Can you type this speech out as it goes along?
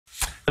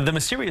The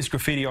mysterious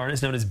graffiti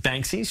artist known as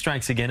Banksy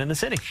strikes again in the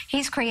city.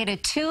 He's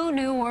created 2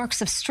 new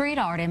works of street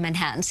art in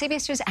Manhattan.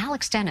 CBS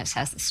 2's Denis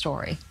has the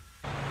story.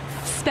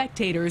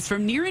 Spectators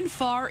from near and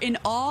far in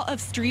awe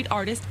of street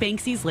artist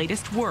Banksy's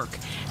latest work,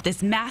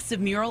 this massive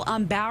mural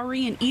on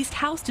Bowery and East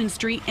Houston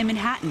Street in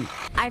Manhattan.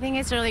 I think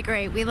it's really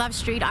great. We love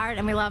street art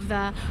and we love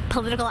the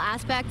political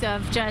aspect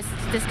of just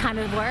this kind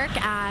of work,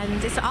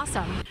 and it's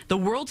awesome. The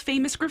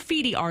world-famous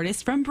graffiti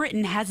artist from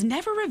Britain has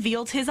never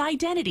revealed his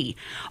identity,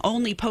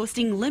 only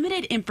posting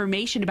limited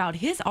information about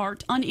his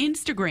art on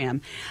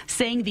Instagram,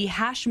 saying the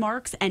hash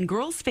marks and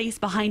girl's face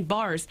behind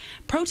bars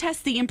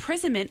protest the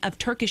imprisonment of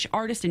Turkish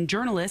artist and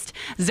journalist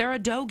Zara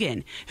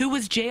Dogan, who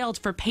was jailed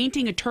for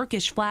painting a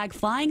Turkish flag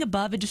flying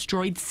above a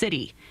destroyed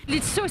city.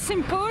 It's so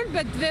simple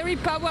but very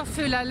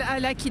powerful. I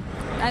like it.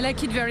 I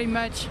like it very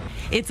much.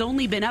 It's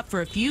only been up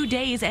for a few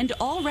days and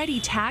already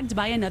tagged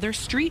by another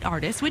street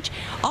artist, which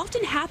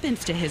often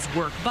happens to his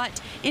work,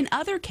 but in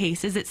other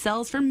cases it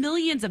sells for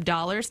millions of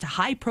dollars to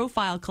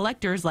high-profile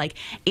collectors like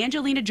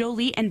Angelina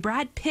Jolie and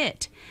Brad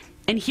Pitt.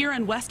 And here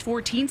on West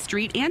 14th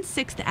Street and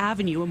 6th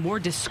Avenue, a more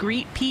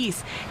discreet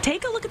piece.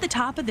 Take a look at the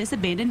top of this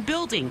abandoned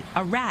building.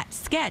 A rat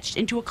sketched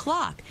into a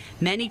clock.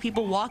 Many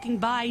people walking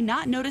by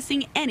not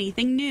noticing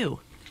anything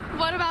new.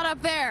 What about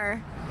up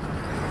there?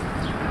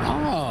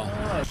 Oh.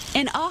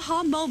 An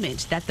aha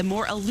moment that the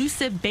more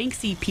elusive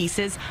Banksy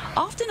pieces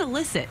often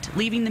elicit,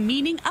 leaving the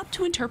meaning up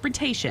to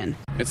interpretation.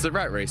 It's the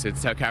rat race.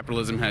 It's how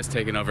capitalism has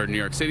taken over New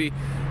York City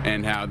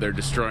and how they're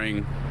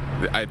destroying.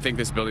 I think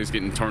this building's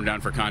getting torn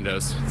down for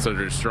condos, so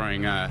they're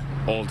destroying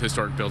old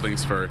historic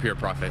buildings for pure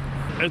profit.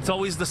 It's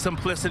always the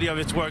simplicity of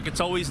his work.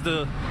 It's always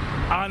the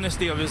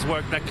honesty of his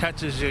work that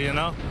catches you, you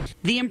know?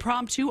 The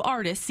impromptu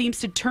artist seems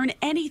to turn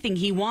anything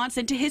he wants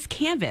into his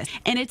canvas,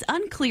 and it's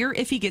unclear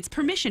if he gets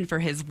permission for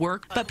his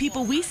work, but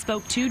people we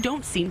spoke to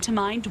don't seem to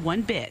mind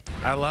one bit.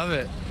 I love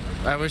it.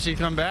 I wish he'd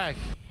come back.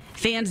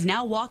 Fans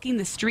now walking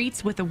the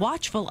streets with a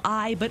watchful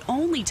eye, but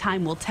only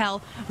time will tell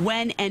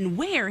when and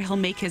where he'll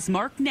make his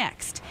mark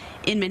next.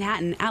 In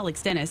Manhattan,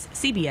 Denis,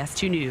 CBS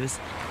 2 News.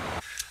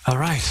 All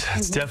right.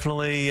 It's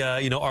definitely,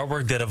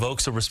 artwork that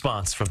evokes a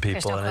response from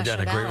people and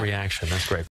a great reaction. That's great.